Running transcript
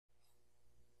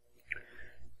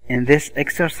In this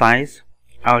exercise,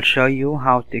 I'll show you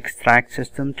how to extract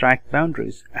system tract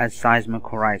boundaries as seismic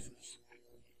horizons.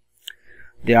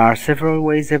 There are several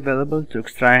ways available to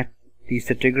extract the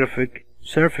stratigraphic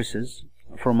surfaces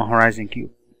from a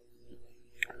HorizonCube.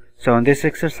 So in this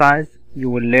exercise, you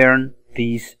will learn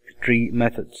these three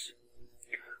methods.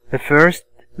 The first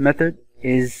method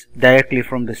is directly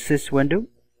from the SSIS window,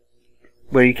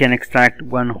 where you can extract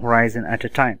one horizon at a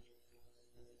time.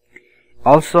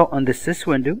 Also on the SSIS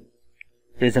window,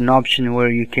 there's an option where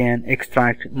you can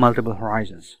extract multiple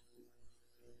horizons.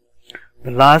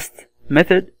 The last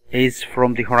method is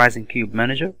from the HorizonCube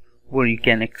manager, where you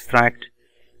can extract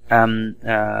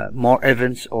more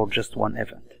events or just one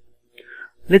event.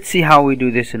 Let's see how we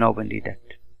do this in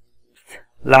OpendTect.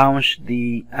 Launch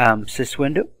the SSIS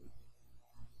window.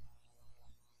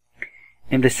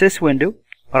 In the SSIS window,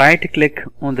 right-click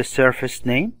on the surface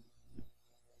name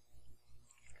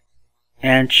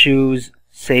and choose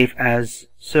Save as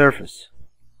Surface.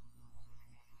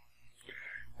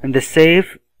 In the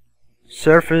Save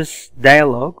Surface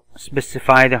dialog,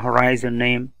 specify the horizon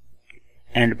name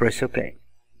and press OK.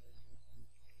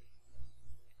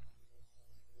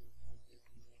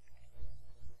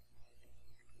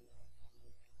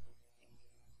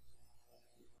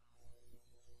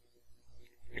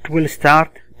 It will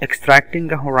start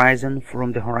extracting a horizon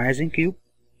from the HorizonCube.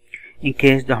 In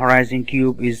case the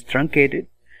HorizonCube is truncated,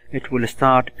 it will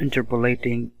start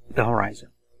interpolating the horizon.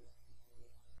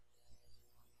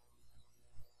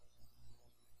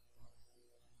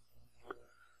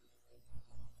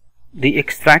 The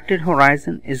extracted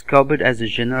horizon is copied as a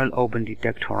general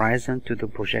OpendTect horizon to the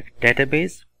project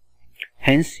database.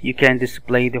 Hence, you can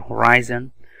display the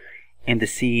horizon in the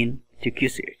scene to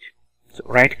QC it. So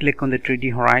right-click on the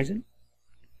 3D horizon,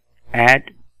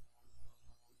 Add,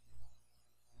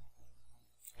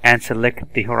 and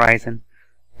select the horizon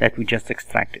that we just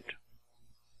extracted.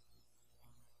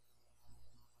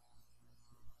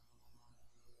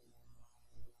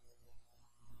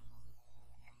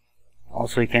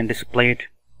 Also, you can display it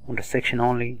on the section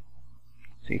only,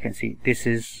 so you can see this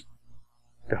is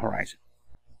the horizon.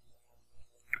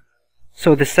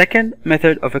 So the second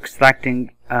method of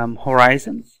extracting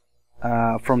horizons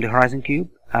from the HorizonCube,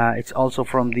 it's also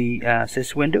from the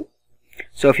SSIS window.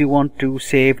 So if you want to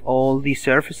save all the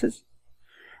surfaces,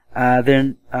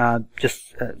 then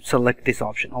just select this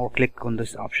option or click on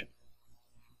this option.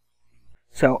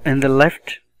 So in the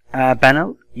left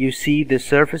panel, you see the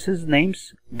surfaces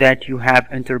names that you have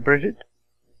interpreted.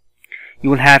 You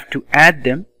will have to add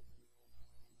them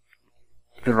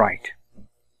to the right.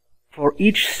 For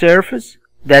each surface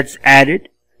that's added,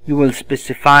 you will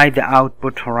specify the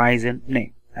output horizon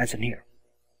name, as in here.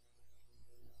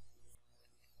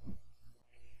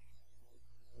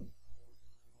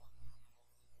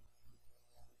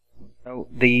 So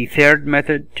the third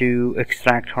method to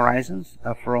extract horizons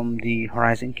from the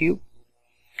HorizonCube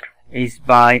is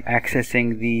by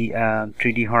accessing the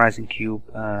 3D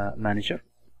HorizonCube manager.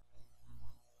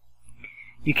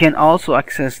 You can also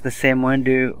access the same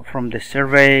window from the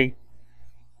Survey,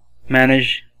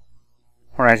 Manage,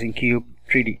 HorizonCube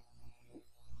 3D.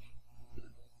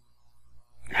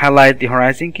 Highlight the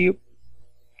HorizonCube,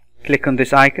 click on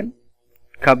this icon,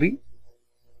 copy,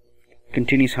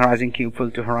 continuous HorizonCube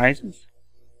filter horizons,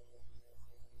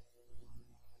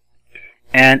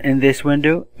 and in this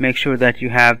window make sure that you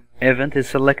have event is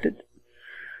selected.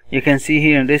 You can see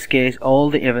here in this case all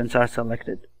the events are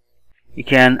selected. You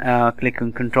can click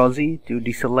on Ctrl Z to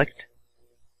deselect,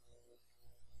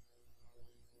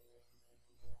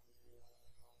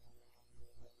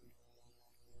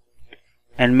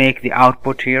 and make the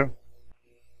output here.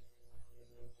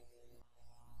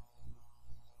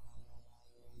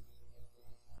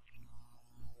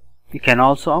 You can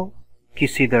also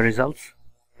see the results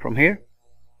from here.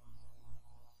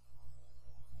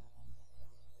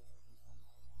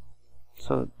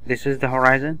 So this is the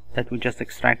horizon that we just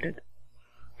extracted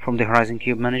from the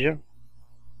HorizonCube manager.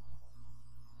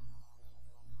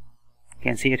 You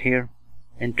can see it here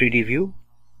in 3D view.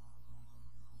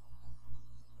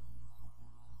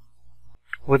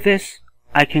 With this,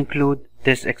 I conclude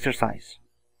this exercise.